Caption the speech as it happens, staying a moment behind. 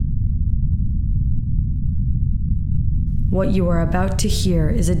What you are about to hear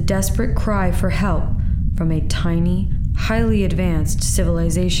is a desperate cry for help from a tiny, highly advanced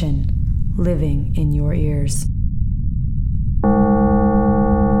civilization living in your ears.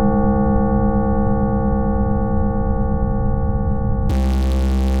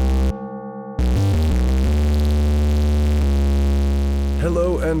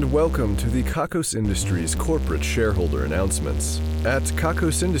 Hello and welcome to the Kakos Industries corporate shareholder announcements. At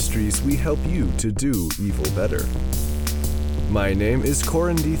Kakos Industries, we help you to do evil better. My name is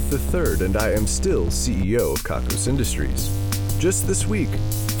Corandeeth III, and I am still CEO of Kakos Industries. Just this week,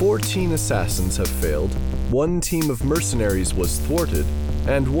 14 assassins have failed, 1 team of mercenaries was thwarted,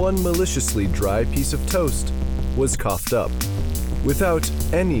 and 1 maliciously dry piece of toast was coughed up, without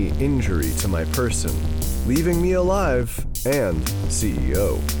any injury to my person, leaving me alive and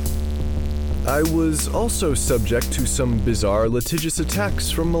CEO. I was also subject to some bizarre litigious attacks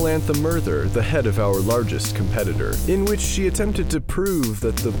from Melantha Murther, the head of our largest competitor, in which she attempted to prove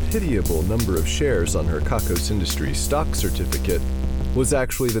that the pitiable number of shares on her Kakos Industries stock certificate was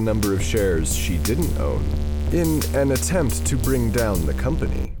actually the number of shares she didn't own, in an attempt to bring down the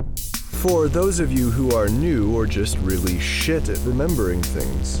company. For those of you who are new or just really shit at remembering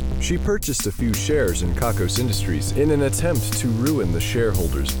things, she purchased a few shares in Kakos Industries in an attempt to ruin the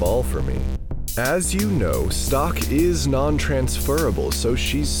shareholders' ball for me. As you know, stock is non-transferable, so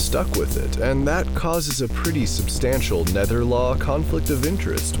she's stuck with it, and that causes a pretty substantial nether law conflict of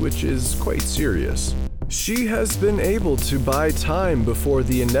interest, which is quite serious. She has been able to buy time before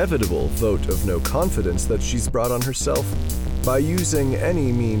the inevitable vote of no confidence that she's brought on herself by using any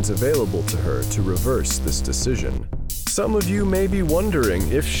means available to her to reverse this decision. Some of you may be wondering,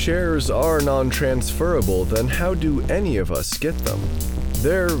 if shares are non-transferable, then how do any of us get them?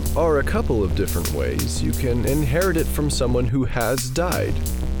 There are a couple of different ways. You can inherit it from someone who has died.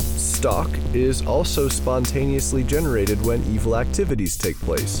 Stock is also spontaneously generated when evil activities take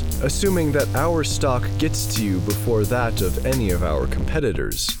place, assuming that our stock gets to you before that of any of our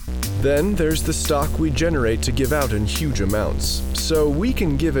competitors. Then there's the stock we generate to give out in huge amounts. So we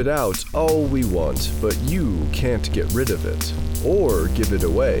can give it out all we want, but you can't get rid of it, or give it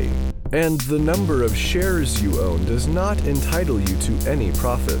away. And the number of shares you own does not entitle you to any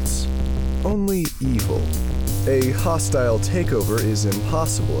profits, only evil. A hostile takeover is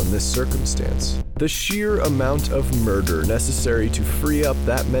impossible in this circumstance. The sheer amount of murder necessary to free up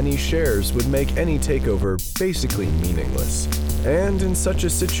that many shares would make any takeover basically meaningless. And in such a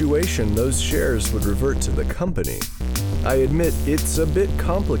situation, those shares would revert to the company. I admit it's a bit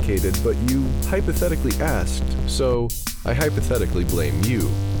complicated, but you hypothetically asked, so I hypothetically blame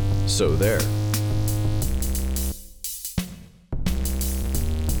you. So there.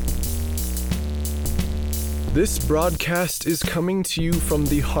 This broadcast is coming to you from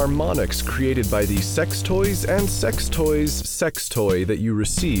the harmonics created by the Sex Toys and Sex Toys sex toy that you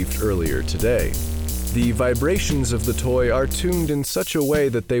received earlier today. The vibrations of the toy are tuned in such a way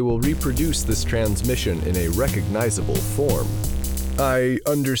that they will reproduce this transmission in a recognizable form. I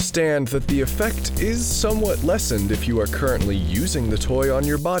understand that the effect is somewhat lessened if you are currently using the toy on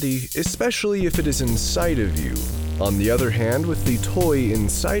your body, especially if it is inside of you. On the other hand, with the toy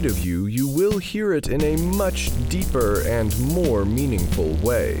inside of you, you will hear it in a much deeper and more meaningful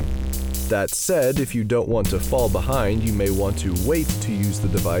way. That said, if you don't want to fall behind, you may want to wait to use the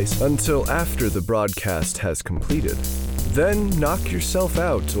device until after the broadcast has completed. Then knock yourself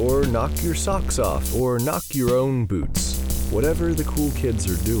out, or knock your socks off, or knock your own boots. Whatever the cool kids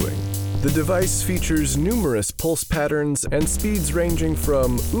are doing. The device features numerous pulse patterns and speeds ranging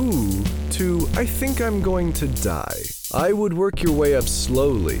from ooh to I think I'm going to die. I would work your way up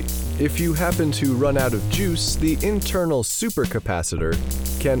slowly. If you happen to run out of juice, the internal supercapacitor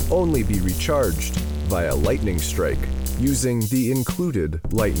can only be recharged via lightning strike using the included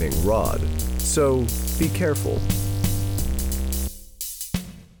lightning rod. So be careful.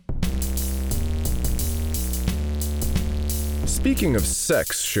 Speaking of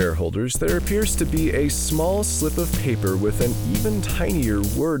sex, shareholders, there appears to be a small slip of paper with an even tinier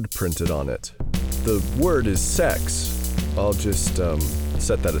word printed on it. The word is sex. I'll just,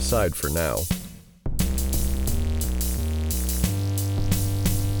 set that aside for now.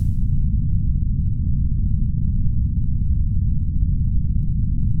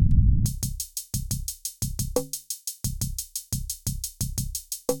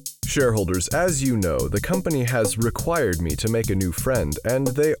 Shareholders, as you know, the company has required me to make a new friend, and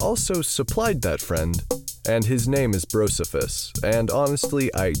they also supplied that friend, and his name is Brosophus, and honestly,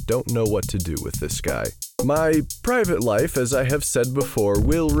 I don't know what to do with this guy. My private life, as I have said before,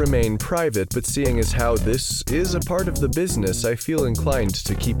 will remain private, but seeing as how this is a part of the business, I feel inclined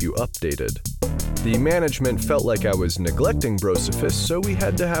to keep you updated. The management felt like I was neglecting Brosophus, so we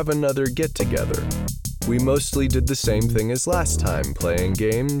had to have another get-together. We mostly did the same thing as last time, playing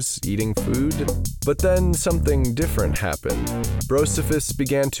games, eating food. But then something different happened. Brosophus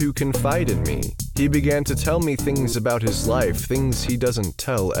began to confide in me. He began to tell me things about his life, things he doesn't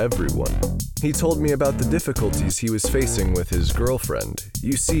tell everyone. He told me about the difficulties he was facing with his girlfriend.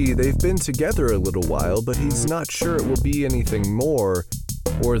 You see, they've been together a little while, but he's not sure it will be anything more,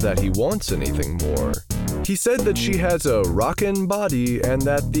 or that he wants anything more. He said that she has a rockin' body and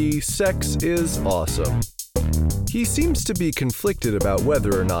that the sex is awesome. He seems to be conflicted about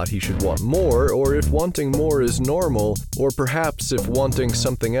whether or not he should want more, or if wanting more is normal, or perhaps if wanting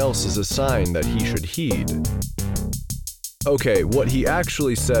something else is a sign that he should heed. Okay, what he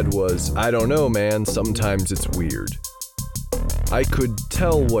actually said was, "I don't know, man, sometimes it's weird." I could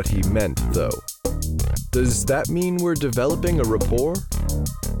tell what he meant, though. Does that mean we're developing a rapport?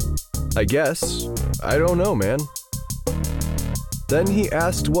 I guess. I don't know, man. Then he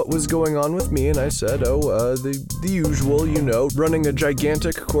asked what was going on with me, and I said, the usual, running a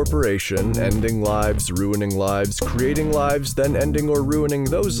gigantic corporation, ending lives, ruining lives, creating lives, then ending or ruining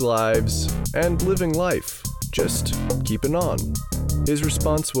those lives, and living life. Just keeping on. His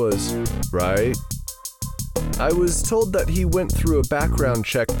response was, "Right." I was told that he went through a background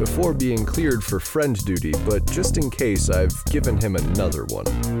check before being cleared for friend duty, but just in case, I've given him another one.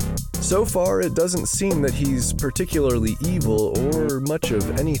 So far, it doesn't seem that he's particularly evil or much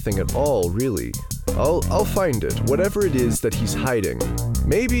of anything at all, really. I'll find it, whatever it is that he's hiding.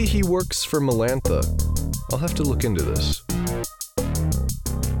 Maybe he works for Melantha. I'll have to look into this.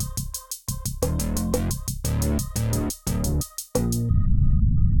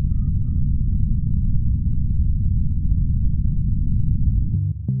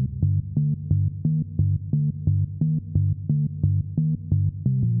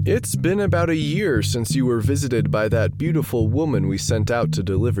 It's been about a year since you were visited by that beautiful woman we sent out to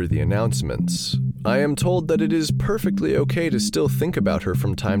deliver the announcements. I am told that it is perfectly okay to still think about her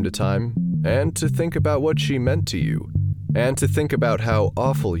from time to time, and to think about what she meant to you, and to think about how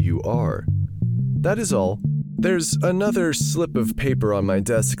awful you are. That is all. There's another slip of paper on my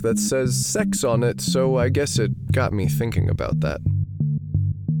desk that says sex on it, so I guess it got me thinking about that.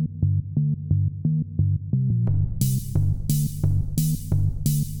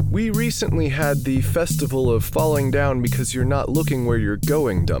 We recently had the Festival of Falling Down Because You're Not Looking Where You're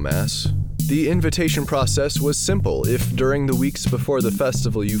Going, dumbass. The invitation process was simple. If during the weeks before the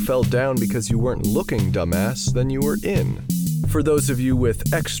festival you fell down because you weren't looking, dumbass, then you were in. For those of you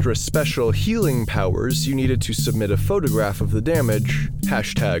with extra special healing powers, you needed to submit a photograph of the damage,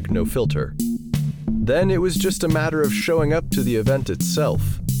 #NoFilter. Then it was just a matter of showing up to the event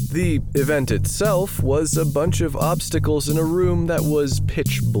itself. The event itself was a bunch of obstacles in a room that was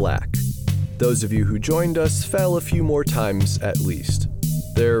pitch black. Those of you who joined us fell a few more times at least.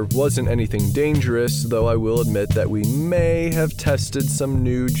 There wasn't anything dangerous, though I will admit that we may have tested some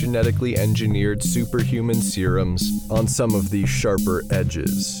new genetically engineered superhuman serums on some of the sharper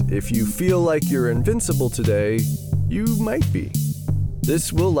edges. If you feel like you're invincible today, you might be.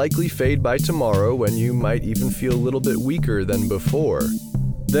 This will likely fade by tomorrow, when you might even feel a little bit weaker than before.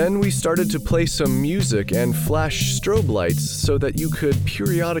 Then we started to play some music and flash strobe lights so that you could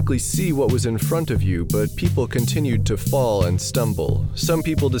periodically see what was in front of you, but people continued to fall and stumble. Some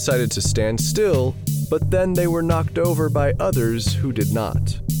people decided to stand still, but then they were knocked over by others who did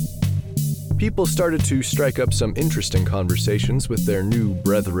not. People started to strike up some interesting conversations with their new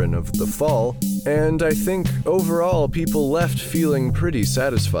brethren of the fall, and I think overall people left feeling pretty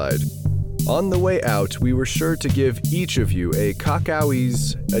satisfied. On the way out, we were sure to give each of you a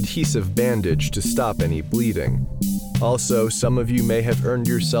Kakaui's adhesive bandage to stop any bleeding. Also, some of you may have earned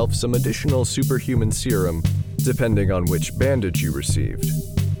yourself some additional superhuman serum, depending on which bandage you received.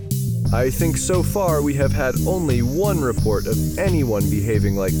 I think so far we have had only one report of anyone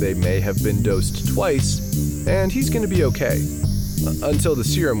behaving like they may have been dosed twice, and he's gonna be okay. Until the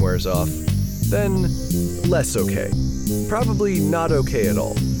serum wears off. Then, less okay. Probably not okay at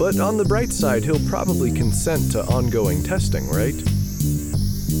all, but on the bright side, he'll probably consent to ongoing testing, right?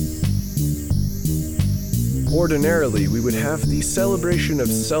 Ordinarily, we would have the celebration of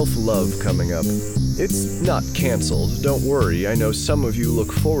self-love coming up. It's not canceled, don't worry, I know some of you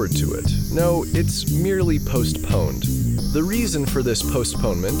look forward to it. No, it's merely postponed. The reason for this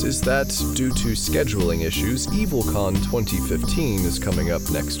postponement is that, due to scheduling issues, EvilCon 2015 is coming up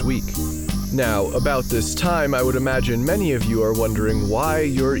next week. Now, about this time, I would imagine many of you are wondering why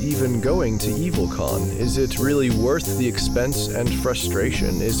you're even going to EvilCon. Is it really worth the expense and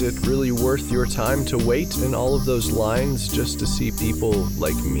frustration? Is it really worth your time to wait in all of those lines just to see people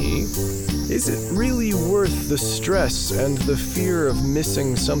like me? Is it really worth the stress and the fear of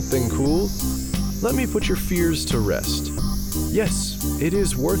missing something cool? Let me put your fears to rest. Yes, it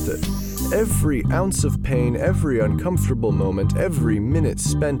is worth it. Every ounce of pain, every uncomfortable moment, every minute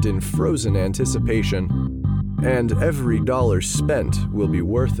spent in frozen anticipation, and every dollar spent will be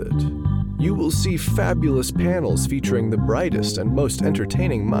worth it. You will see fabulous panels featuring the brightest and most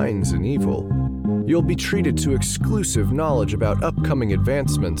entertaining minds in evil. You'll be treated to exclusive knowledge about upcoming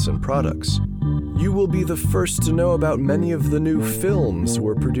advancements and products. You will be the first to know about many of the new films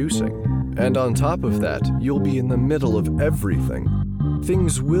we're producing. And on top of that, you'll be in the middle of everything.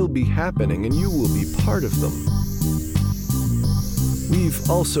 Things will be happening and you will be part of them. We've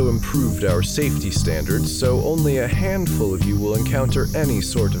also improved our safety standards, so only a handful of you will encounter any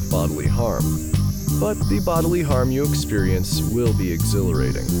sort of bodily harm. But the bodily harm you experience will be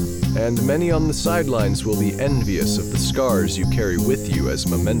exhilarating, and many on the sidelines will be envious of the scars you carry with you as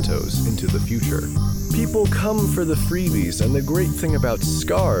mementos into the future. People come for the freebies, and the great thing about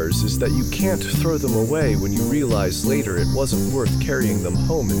scars is that you can't throw them away when you realize later it wasn't worth carrying them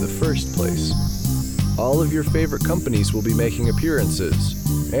home in the first place. All of your favorite companies will be making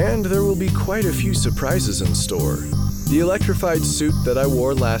appearances, and there will be quite a few surprises in store. The electrified suit that I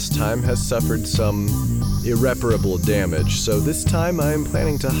wore last time has suffered some irreparable damage, so this time I am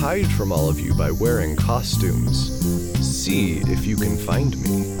planning to hide from all of you by wearing costumes. See if you can find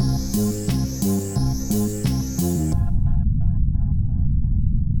me.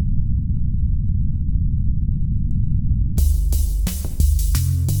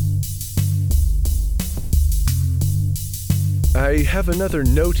 I have another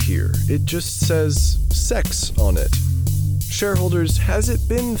note here. It just says sex on it. Shareholders, has it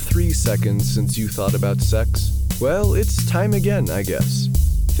been 3 seconds since you thought about sex? Well, it's time again, I guess.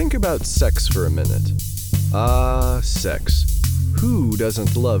 Think about sex for a minute. Sex. Who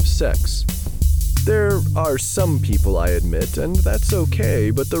doesn't love sex? There are some people, I admit, and that's okay,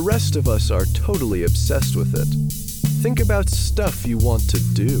 but the rest of us are totally obsessed with it. Think about stuff you want to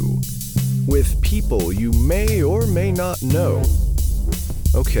do, with people you may or may not know.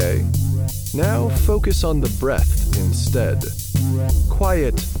 Okay, now focus on the breath instead.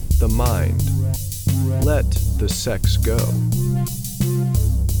 Quiet the mind. Let the sex go.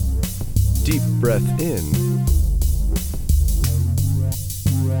 Deep breath in.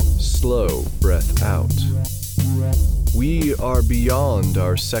 Slow breath out. We are beyond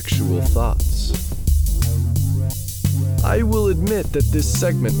our sexual thoughts. I will admit that this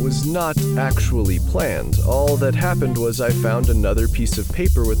segment was not actually planned. All that happened was I found another piece of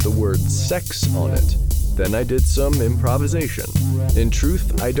paper with the word sex on it. Then I did some improvisation. In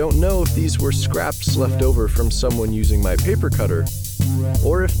truth, I don't know if these were scraps left over from someone using my paper cutter,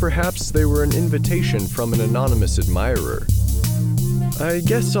 or if perhaps they were an invitation from an anonymous admirer. I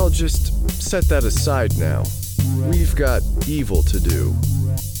guess I'll just set that aside now. We've got evil to do.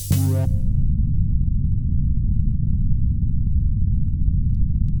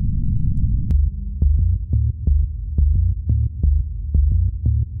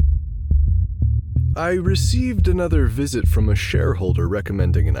 I received another visit from a shareholder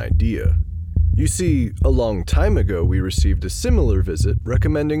recommending an idea. You see, a long time ago we received a similar visit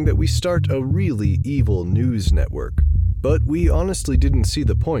recommending that we start a really evil news network. But we honestly didn't see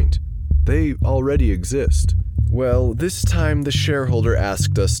the point. They already exist. Well, this time the shareholder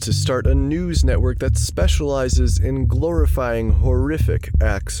asked us to start a news network that specializes in glorifying horrific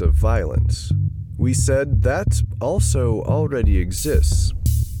acts of violence. We said that also already exists.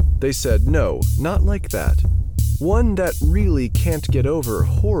 They said no, not like that. One that really can't get over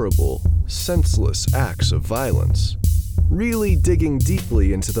horrible, senseless acts of violence. Really digging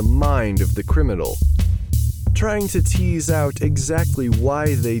deeply into the mind of the criminal. Trying to tease out exactly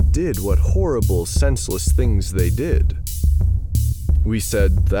why they did what horrible, senseless things they did. We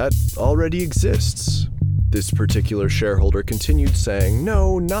said that already exists. This particular shareholder continued saying,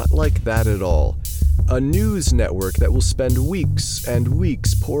 no, not like that at all. A news network that will spend weeks and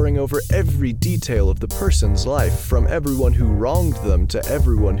weeks poring over every detail of the person's life, from everyone who wronged them to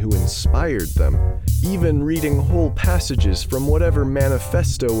everyone who inspired them, even reading whole passages from whatever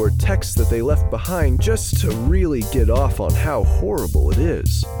manifesto or text that they left behind just to really get off on how horrible it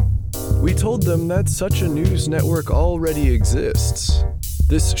is. We told them that such a news network already exists.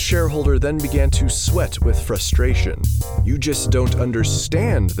 This shareholder then began to sweat with frustration. You just don't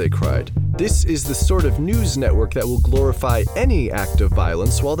understand, they cried. This is the sort of news network that will glorify any act of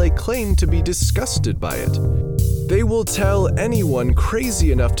violence while they claim to be disgusted by it. They will tell anyone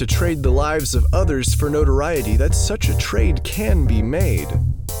crazy enough to trade the lives of others for notoriety that such a trade can be made.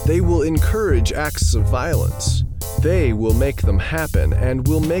 They will encourage acts of violence. They will make them happen and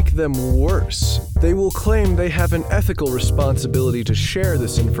will make them worse. They will claim they have an ethical responsibility to share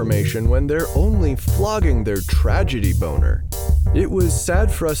this information when they're only flogging their tragedy boner. It was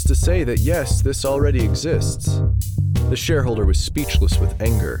sad for us to say that yes, this already exists. The shareholder was speechless with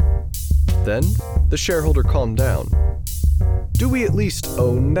anger. Then, the shareholder calmed down. Do we at least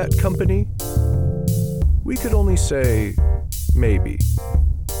own that company? We could only say, maybe.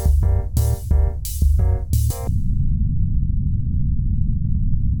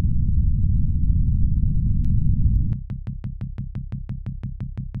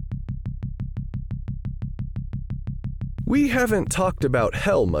 We haven't talked about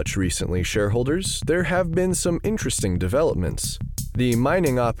hell much recently, shareholders. There have been some interesting developments. The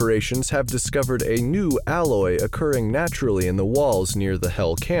mining operations have discovered a new alloy occurring naturally in the walls near the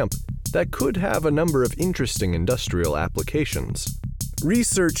Hell camp that could have a number of interesting industrial applications.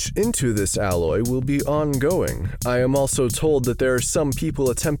 Research into this alloy will be ongoing. I am also told that there are some people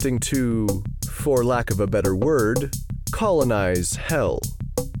attempting to, for lack of a better word, colonize Hell.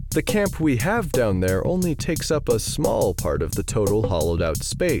 The camp we have down there only takes up a small part of the total hollowed-out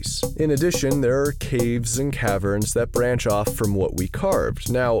space. In addition, there are caves and caverns that branch off from what we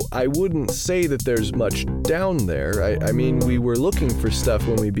carved. Now, I wouldn't say that there's much down there. I mean, we were looking for stuff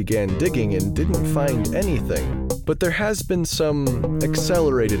when we began digging and didn't find anything. But there has been some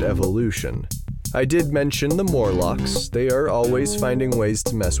accelerated evolution. I did mention the Morlocks. They are always finding ways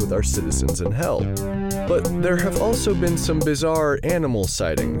to mess with our citizens in Hell. But there have also been some bizarre animal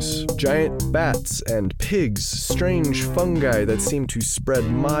sightings. Giant bats and pigs, strange fungi that seem to spread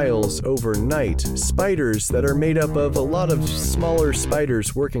miles overnight, spiders that are made up of a lot of smaller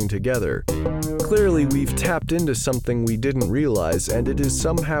spiders working together. Clearly, we've tapped into something we didn't realize, and it is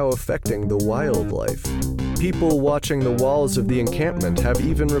somehow affecting the wildlife. People watching the walls of the encampment have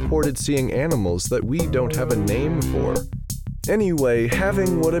even reported seeing animals that we don't have a name for. Anyway,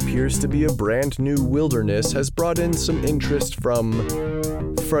 having what appears to be a brand new wilderness has brought in some interest from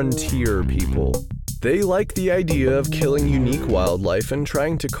frontier people. They like the idea of killing unique wildlife and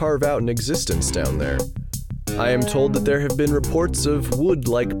trying to carve out an existence down there. I am told that there have been reports of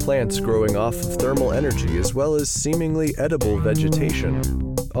wood-like plants growing off of thermal energy as well as seemingly edible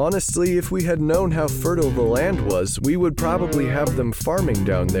vegetation. Honestly, if we had known how fertile the land was, we would probably have them farming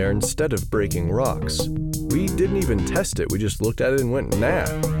down there instead of breaking rocks. We didn't even test it, we just looked at it and went, nah.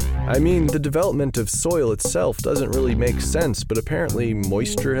 I mean, the development of soil itself doesn't really make sense, but apparently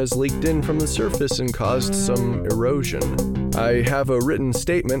moisture has leaked in from the surface and caused some erosion. I have a written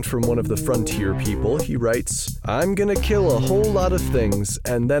statement from one of the frontier people. He writes, "I'm gonna kill a whole lot of things,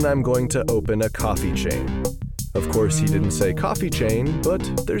 and then I'm going to open a coffee chain." Of course, he didn't say coffee chain,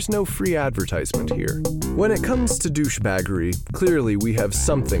 but there's no free advertisement here. When it comes to douchebaggery, clearly we have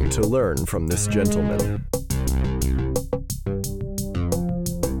something to learn from this gentleman.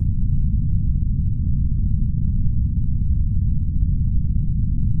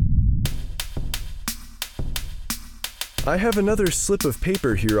 I have another slip of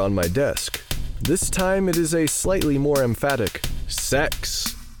paper here on my desk. This time it is a slightly more emphatic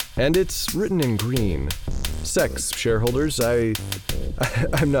sex, and it's written in green. Sex, shareholders,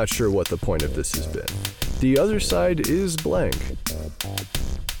 I'm not sure what the point of this has been. The other side is blank.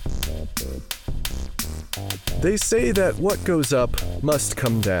 They say that what goes up must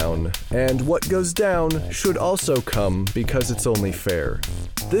come down, and what goes down should also come because it's only fair.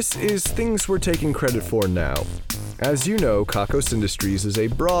 This is things we're taking credit for now. As you know, Kakos Industries is a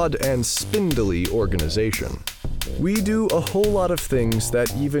broad and spindly organization. We do a whole lot of things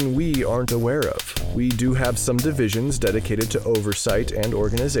that even we aren't aware of. We do have some divisions dedicated to oversight and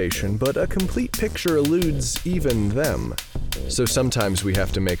organization, but a complete picture eludes even them. So sometimes we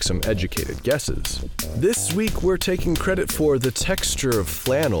have to make some educated guesses. This week we're taking credit for the texture of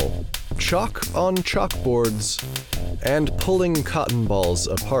flannel, chalk on chalkboards, and pulling cotton balls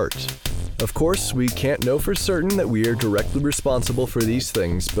apart. Of course, we can't know for certain that we are directly responsible for these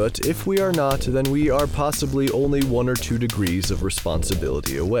things, but if we are not, then we are possibly only 1 or 2 degrees of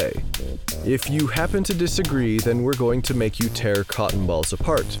responsibility away. If you happen to disagree, then we're going to make you tear cotton balls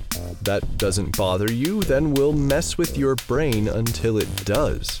apart. That doesn't bother you, then we'll mess with your brain until it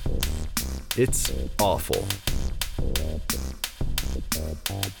does. It's awful.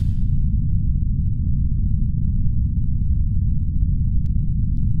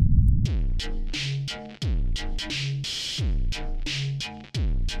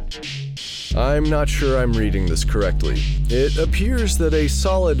 I'm not sure I'm reading this correctly. It appears that a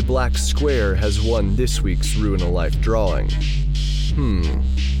solid black square has won this week's Ruin a Life drawing.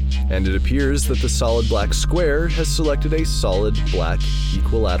 And it appears that the solid black square has selected a solid black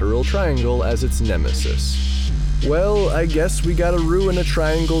equilateral triangle as its nemesis. Well, I guess we gotta ruin a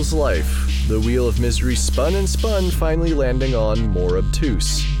triangle's life. The wheel of misery spun and spun, finally landing on more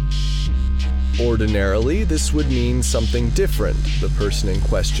obtuse. Ordinarily, this would mean something different. The person in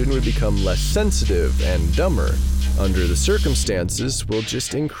question would become less sensitive and dumber. Under the circumstances, we'll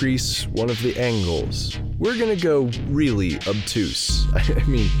just increase one of the angles. We're gonna go really obtuse. I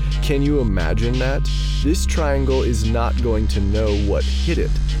mean, can you imagine that? This triangle is not going to know what hit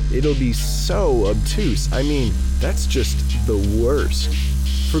it. It'll be so obtuse. I mean, that's just the worst.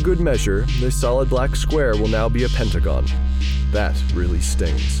 For good measure, this solid black square will now be a pentagon. That really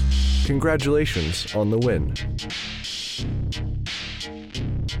stings. Congratulations on the win.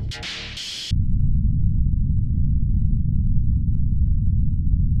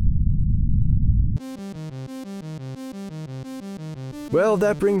 Well,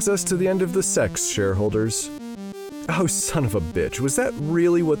 that brings us to the end of the sex, shareholders. Oh, son of a bitch, was that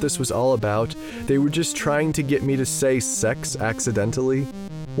really what this was all about? They were just trying to get me to say sex accidentally?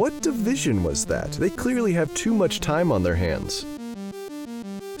 What division was that? They clearly have too much time on their hands.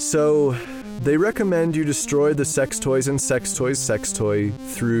 So, they recommend you destroy the sex toys and sex toy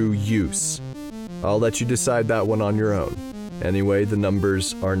through use. I'll let you decide that one on your own. Anyway, the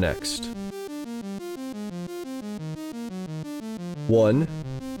numbers are next. 1,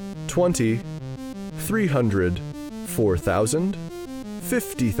 20, 300, 4,000,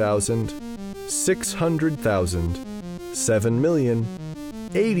 50,000, 600,000, 7 million,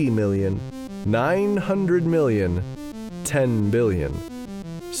 80 million, 900 million, 10 billion,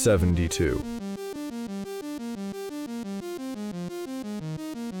 72.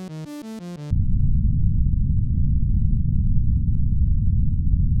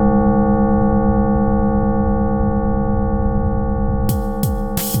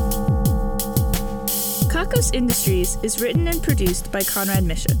 Kakos Industries is written and produced by Conrad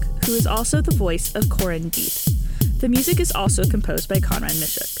Mishuk, who is also the voice of Corin Deeth. The music is also composed by Conrad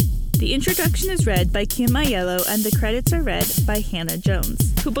Mishuk. The introduction is read by Kim Aiello, and the credits are read by Hannah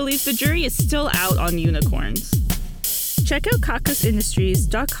Jones, who believes the jury is still out on unicorns. Check out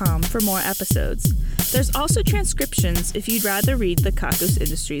kakosindustries.com for more episodes. There's also transcriptions if you'd rather read the Kakos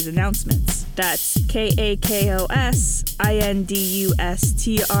Industries announcements. That's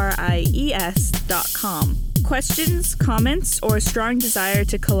KAKOSINDUSTRIES.com. Questions, comments, or a strong desire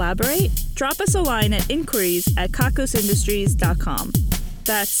to collaborate? Drop us a line at inquiries@kakosindustries.com.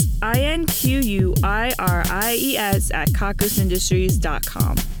 That's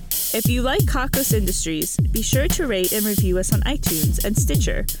INQUIRIES@kakosindustries.com. If you like Kakos Industries, be sure to rate and review us on iTunes and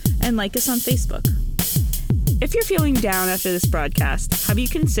Stitcher, and like us on Facebook. If you're feeling down after this broadcast, have you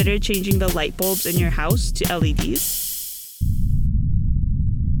considered changing the light bulbs in your house to LEDs?